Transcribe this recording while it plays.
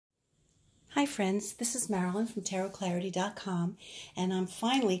Hi friends, this is Marilyn from tarotclarity.com, and I'm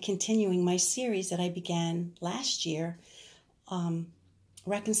finally continuing my series that I began last year,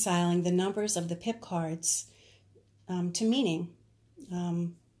 reconciling the numbers of the pip cards to meaning,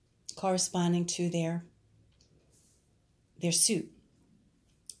 corresponding to their suit,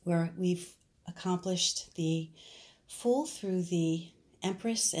 where we've accomplished the Fool through the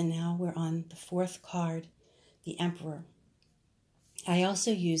Empress, and now we're on the fourth card, the Emperor. I also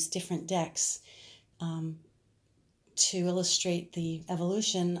use different decks to illustrate the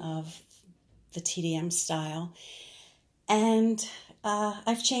evolution of the TDM style. And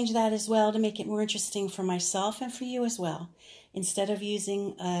I've changed that as well to make it more interesting for myself and for you as well. Instead of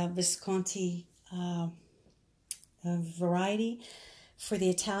using a Visconti variety for the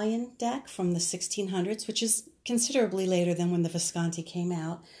Italian deck from the 1600s, which is considerably later than when the Visconti came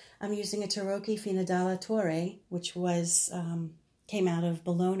out, I'm using a Tarocchi fino Dalla Torre, which was came out of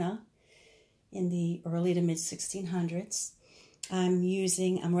Bologna in the early to mid 1600s. I'm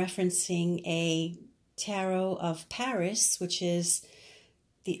referencing a Tarot of Paris, which is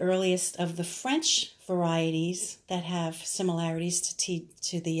the earliest of the French varieties that have similarities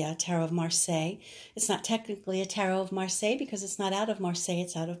to the Tarot of Marseille. It's not technically a Tarot of Marseille because it's not out of Marseille,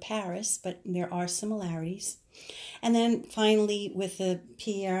 it's out of Paris, but there are similarities. And then finally, with the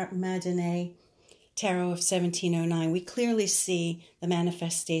Pierre Madenié Tarot of 1709, we clearly see the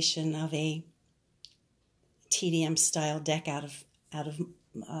manifestation of a TDM style deck out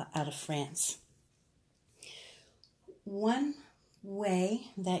of France. One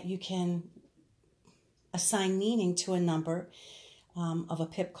way that you can assign meaning to a number of a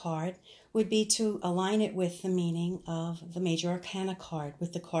pip card would be to align it with the meaning of the major arcana card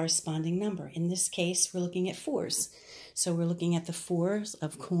with the corresponding number. In this case, we're looking at fours. So we're looking at the fours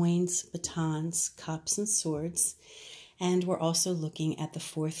of coins, batons, cups, and swords. And we're also looking at the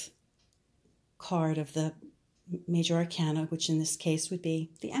fourth card of the major arcana, which in this case would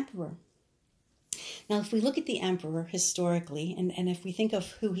be the Emperor. Now, if we look at the Emperor historically, and if we think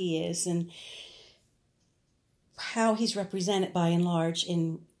of who he is and how he's represented by and large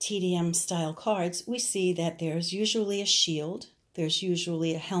in TDM style cards, we see that there's usually a shield, there's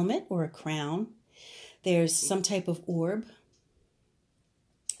usually a helmet or a crown, there's some type of orb,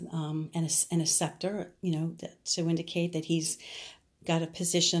 and a scepter, to indicate that he's got a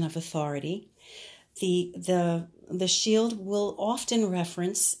position of authority. The shield will often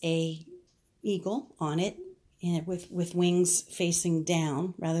reference a eagle on it, with wings facing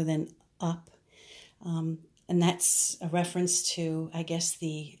down rather than up. And that's a reference to, I guess,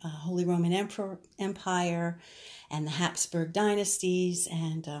 the Holy Roman Empire and the Habsburg dynasties,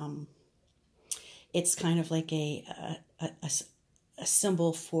 and it's kind of like a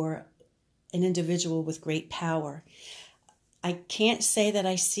symbol for an individual with great power. I can't say that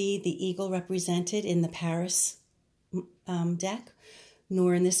I see the eagle represented in the Paris deck,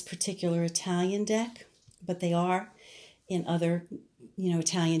 nor in this particular Italian deck, but they are in other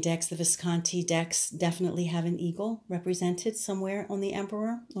Italian decks. The Visconti decks definitely have an eagle represented somewhere on the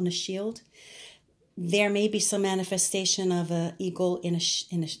Emperor, on a shield. There may be some manifestation of an eagle in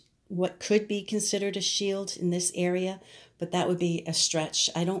what could be considered a shield in this area, but that would be a stretch.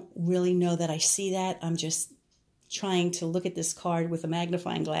 I don't really know that I see that. I'm just trying to look at this card with a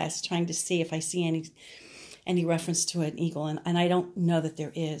magnifying glass, trying to see if I see any reference to an eagle, and I don't know that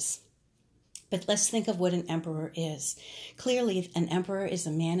there is. But let's think of what an emperor is. Clearly, an emperor is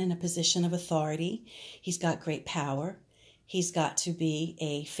a man in a position of authority. He's got great power. He's got to be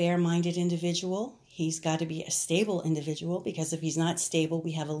a fair-minded individual. He's got to be a stable individual, because if he's not stable,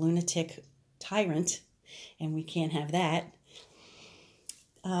 we have a lunatic tyrant, and we can't have that.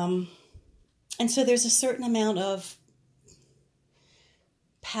 And so there's a certain amount of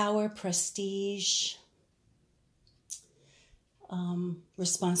power, prestige,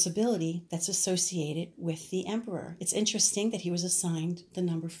 responsibility that's associated with the emperor. It's interesting that he was assigned the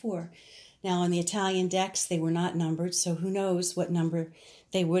number 4. Now, on the Italian decks, they were not numbered, so who knows what number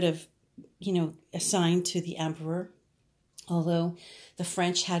they would have, assigned to the emperor. Although the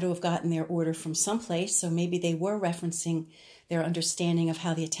French had to have gotten their order from someplace, so maybe they were referencing their understanding of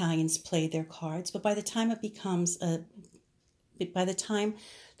how the Italians played their cards. But by the time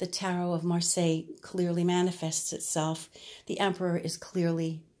the Tarot of Marseille clearly manifests itself, the Emperor is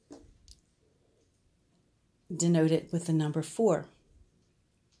clearly denoted with the number 4.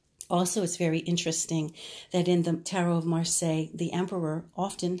 Also, it's very interesting that in the Tarot of Marseille, the Emperor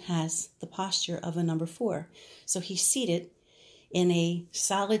often has the posture of a number 4. So he's seated in a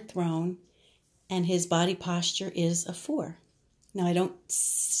solid throne, and his body posture is a 4. Now, I don't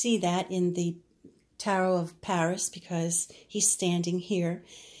see that in the Tarot of Paris because he's standing here,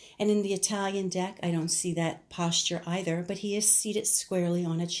 And in the Italian deck, I don't see that posture either, but he is seated squarely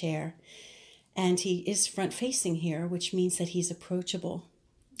on a chair. And he is front-facing here, which means that he's approachable.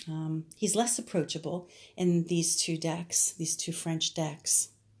 He's less approachable in these two decks, these two French decks.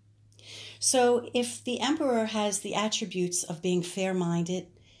 So if the Emperor has the attributes of being fair-minded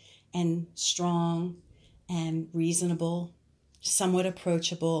and strong and reasonable, somewhat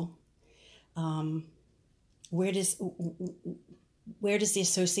approachable, where does the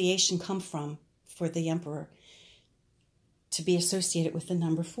association come from for the Emperor to be associated with the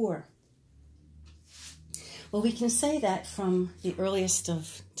number 4? Well, we can say that from the earliest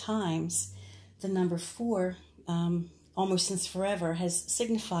of times, the number 4, almost since forever, has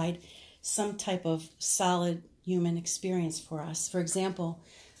signified some type of solid human experience for us. For example,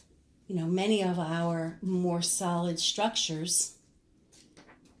 many of our more solid structures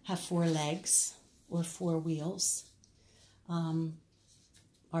have 4 legs or 4 wheels.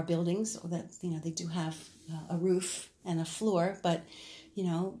 Our buildings, that they do have a roof and a floor, but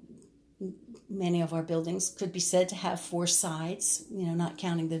many of our buildings could be said to have 4 sides, not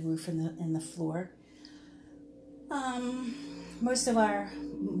counting the roof and the floor. Most of our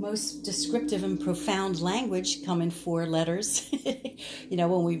most descriptive and profound language come in 4 letters.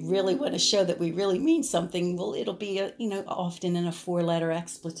 When we really want to show that we really mean something, well, it'll be often in a 4-letter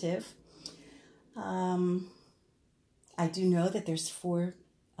expletive. I do know that there's 4.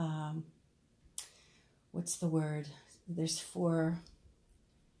 What's the word? There's 4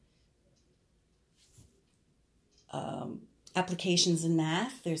 applications in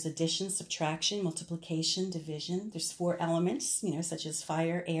math. There's addition, subtraction, multiplication, division. There's 4 elements, such as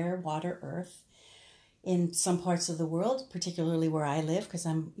fire, air, water, earth. In some parts of the world, particularly where I live, because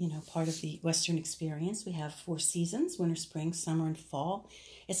I'm, part of the Western experience, we have 4 seasons: winter, spring, summer, and fall.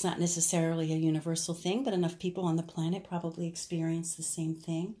 It's not necessarily a universal thing, but enough people on the planet probably experience the same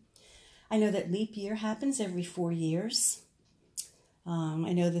thing. I know that leap year happens every 4 years.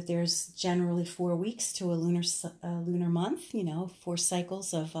 I know that there's generally 4 weeks to a lunar month, 4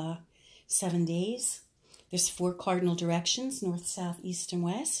 cycles of 7 days. There's 4 cardinal directions: north, south, east, and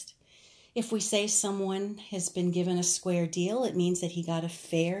west. If we say someone has been given a square deal, it means that he got a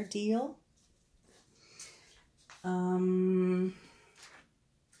fair deal.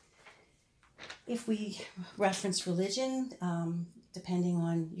 If we reference religion, depending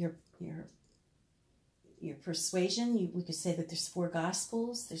on your persuasion, we could say that there's 4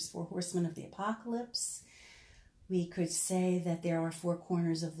 gospels, there's 4 horsemen of the apocalypse. We could say that there are 4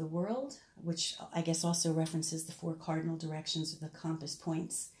 corners of the world, which I guess also references the 4 cardinal directions of the compass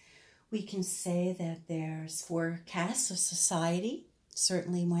points. We can say that there's 4 castes of society.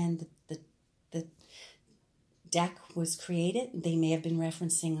 Certainly when the deck was created, they may have been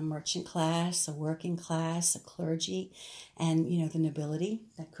referencing a merchant class, a working class, a clergy, and, the nobility.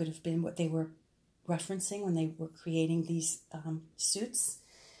 That could have been what they were referencing when they were creating these suits.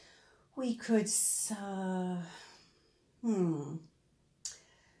 We could,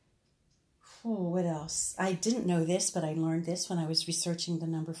 what else? I didn't know this, but I learned this when I was researching the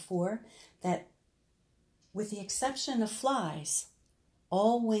number 4, that with the exception of flies,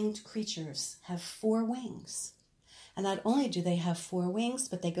 all winged creatures have 4 wings. And not only do they have 4 wings,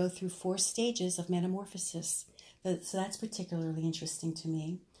 but they go through 4 stages of metamorphosis. So that's particularly interesting to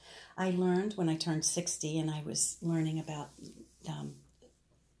me. I learned when I turned 60 and I was learning about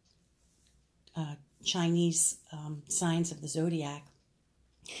Chinese signs of the zodiac,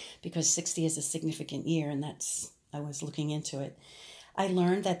 because 60 is a significant year, and I was looking into it. I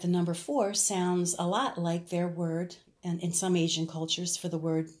learned that the number 4 sounds a lot like their word, and in some Asian cultures, for the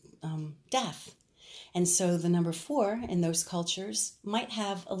word death. And so the number 4 in those cultures might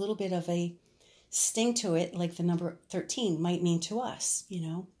have a little bit of a sting to it, like the number 13 might mean to us,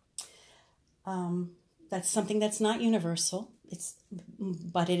 That's something that's not universal,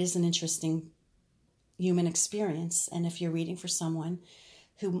 but it is an interesting human experience. And if you're reading for someone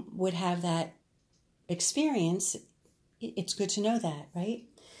who would have that experience, it's good to know that, right?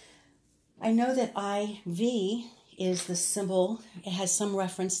 I know that IV is the symbol. It has some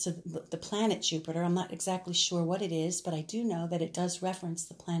reference to the planet Jupiter. I'm not exactly sure what it is, but I do know that it does reference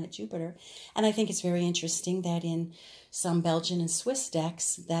the planet Jupiter. And I think it's very interesting that in some Belgian and Swiss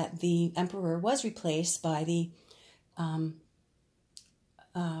decks that the Emperor was replaced by a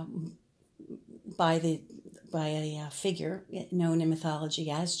figure known in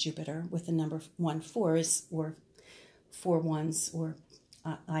mythology as Jupiter, with the number 14, or 4 ones, or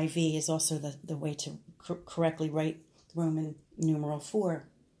IV is also the way to correctly write Roman numeral 4.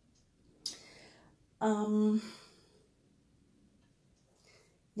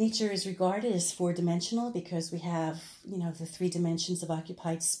 Nature is regarded as four-dimensional because we have, you know, the 3 dimensions of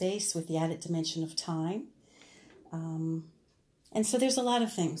occupied space with the added dimension of time. And so there's a lot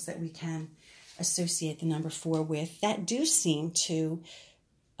of things that we can associate the number 4 with that do seem to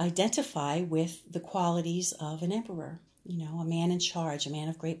identify with the qualities of an emperor. You know, a man in charge, a man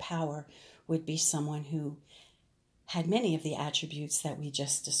of great power would be someone who had many of the attributes that we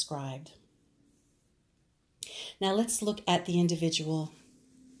just described. Now let's look at the individual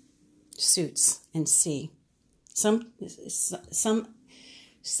suits and see. Some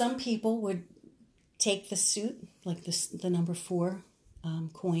people would take the suit, like the number 4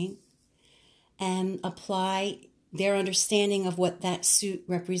 coin, and apply their understanding of what that suit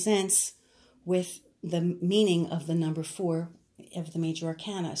represents with the meaning of the number 4 of the major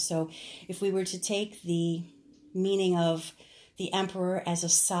arcana. So if we were to take the meaning of the emperor as a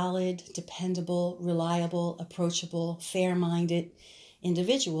solid, dependable, reliable, approachable, fair-minded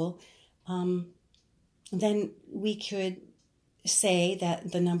individual, then we could say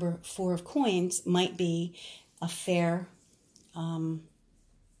that the number 4 of coins might be a fair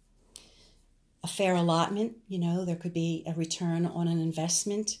allotment. You know, there could be a return on an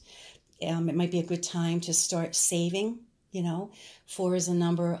investment. It might be a good time to start saving. You know, 4 is a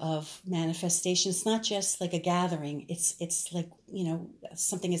number of manifestations. It's not just like a gathering. It's like, you know,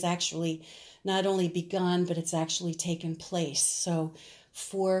 something is actually not only begun, but it's actually taken place. So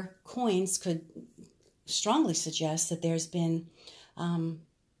 4 coins could strongly suggest that there's been, you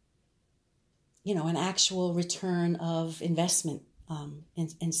know, an actual return of investment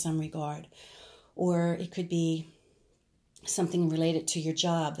in some regard. Or it could be something related to your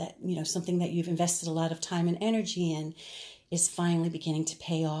job, that, you know, something that you've invested a lot of time and energy in is finally beginning to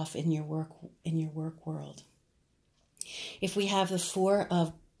pay off in your work world. If we have the 4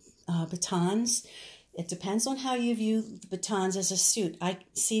 of batons, it depends on how you view the batons as a suit. I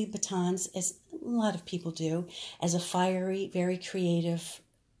see batons, as a lot of people do, as a fiery, very creative,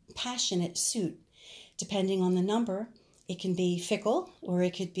 passionate suit. Depending on the number, it can be fickle or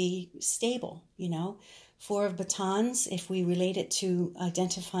it could be stable, you know. 4 of batons, if we relate it to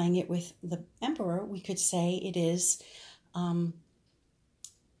identifying it with the emperor, we could say it is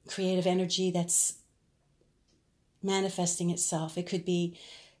creative energy that's manifesting itself. It could be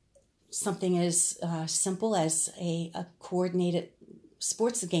something as simple as a coordinated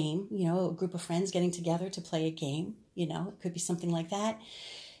sports game, you know, a group of friends getting together to play a game, you know, it could be something like that.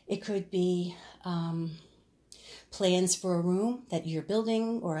 It could be plans for a room that you're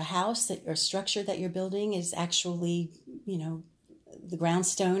building, or a house or structure that you're building is actually, you know, the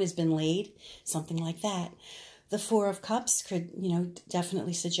groundstone has been laid, something like that. The 4 of cups could, you know,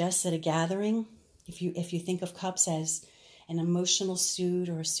 definitely suggest that a gathering, if you think of cups as an emotional suit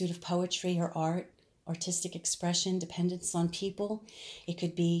or a suit of poetry or art, artistic expression, dependence on people, it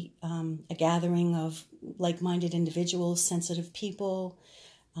could be a gathering of like-minded individuals, sensitive people.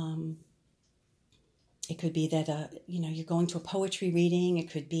 It could be that, you know, you're going to a poetry reading. It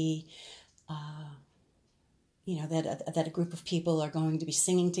could be, you know, that a group of people are going to be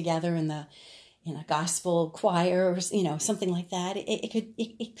singing together in a gospel choir, or, you know, something like that.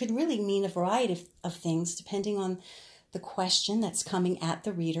 It could really mean a variety of things depending on the question that's coming at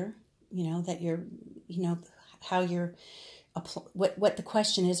the reader. You know, that you're, you know, how you're, what the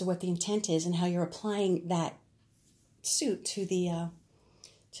question is or what the intent is, and how you're applying that suit to the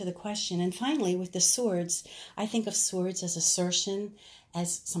question. And finally, with the swords, I think of swords as assertion,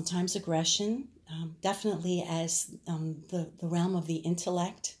 as sometimes aggression, definitely as the realm of the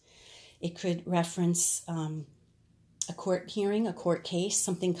intellect. It could reference a court hearing, a court case,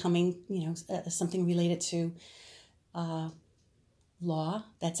 something coming, you know, something related to law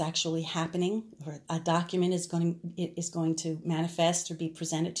that's actually happening, or a document is going to manifest or be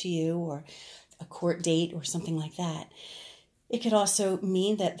presented to you, or a court date or something like that. It could also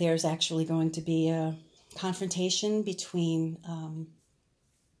mean that there's actually going to be a confrontation between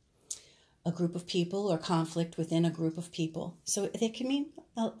a group of people, or conflict within a group of people. So it can mean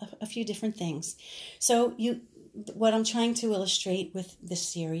a few different things. So what I'm trying to illustrate with this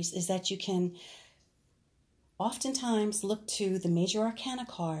series is that you can oftentimes look to the major arcana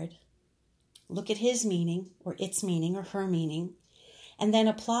card, look at his meaning, or its meaning, or her meaning, and then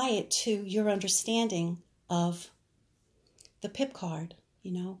apply it to your understanding of the pip card,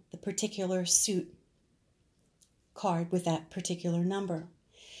 you know, the particular suit card with that particular number.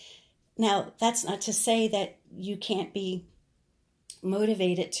 Now, that's not to say that you can't be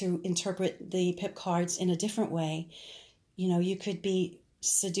motivated to interpret the pip cards in a different way. You know, you could be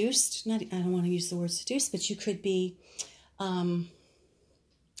seduced, I don't want to use the word seduced, but you could be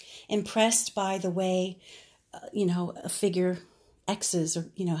impressed by the way, you know, a figure X's,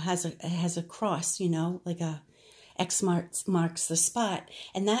 or, has a cross, like a X marks the spot,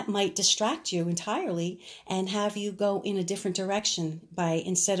 and that might distract you entirely and have you go in a different direction by,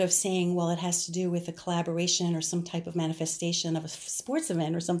 instead of saying, well, it has to do with a collaboration or some type of manifestation of a sports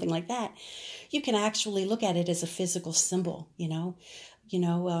event or something like that, you can actually look at it as a physical symbol, you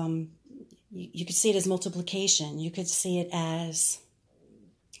could see it as multiplication. You could see it as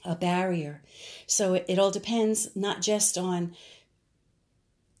a barrier. So it all depends, not just on,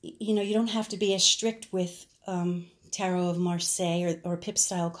 you don't have to be as strict with Tarot of Marseille or Pip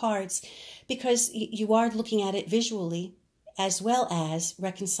style cards, because you are looking at it visually, as well as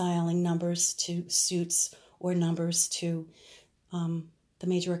reconciling numbers to suits or numbers to the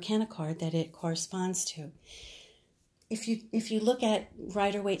major arcana card that it corresponds to. If you look at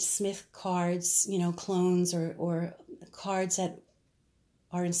Rider-Waite-Smith cards, clones or cards that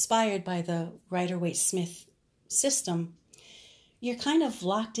are inspired by the Rider-Waite-Smith system, you're definitely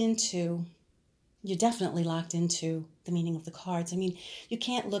locked into the meaning of the cards. I mean, you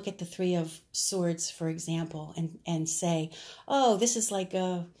can't look at the Three of Swords, for example, and say, oh, this is like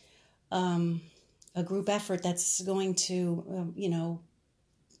a group effort that's going to,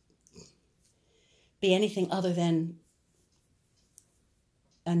 be anything other than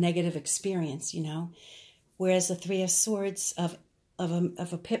a negative experience, Whereas the Three of Swords of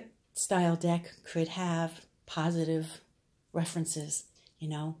a Pip style deck could have positive references.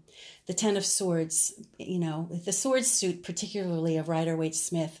 The Ten of Swords, the sword suit, particularly of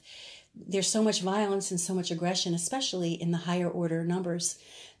Rider-Waite-Smith, there's so much violence and so much aggression, especially in the higher order numbers,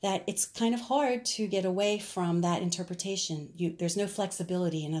 that it's kind of hard to get away from that interpretation. There's no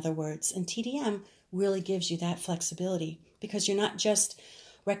flexibility, in other words, and TDM really gives you that flexibility, because you're not just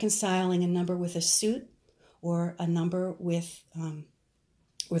reconciling a number with a suit or a number with,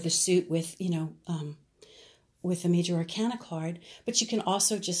 or the suit with, with a major arcana card, but you can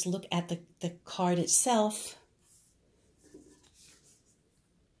also just look at the card itself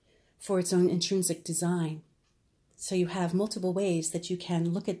for its own intrinsic design. So you have multiple ways that you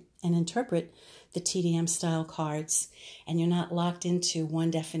can look at and interpret the TDM style cards, and you're not locked into one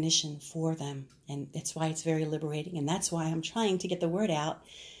definition for them. And that's why it's very liberating, and that's why I'm trying to get the word out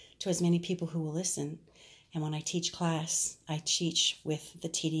to as many people who will listen. And when I teach class, I teach with the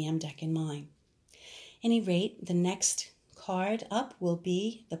TDM deck in mind. Any rate, the next card up will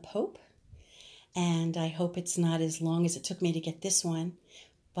be the Pope, and I hope it's not as long as it took me to get this one,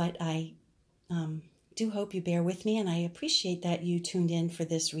 but I do hope you bear with me, and I appreciate that you tuned in for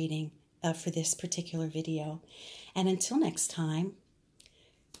this reading, for this particular video. And until next time,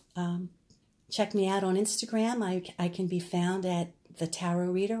 check me out on Instagram. I can be found at The Tarot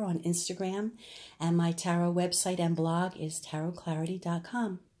Reader on Instagram, and my tarot website and blog is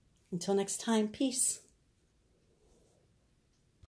tarotclarity.com. Until next time, peace.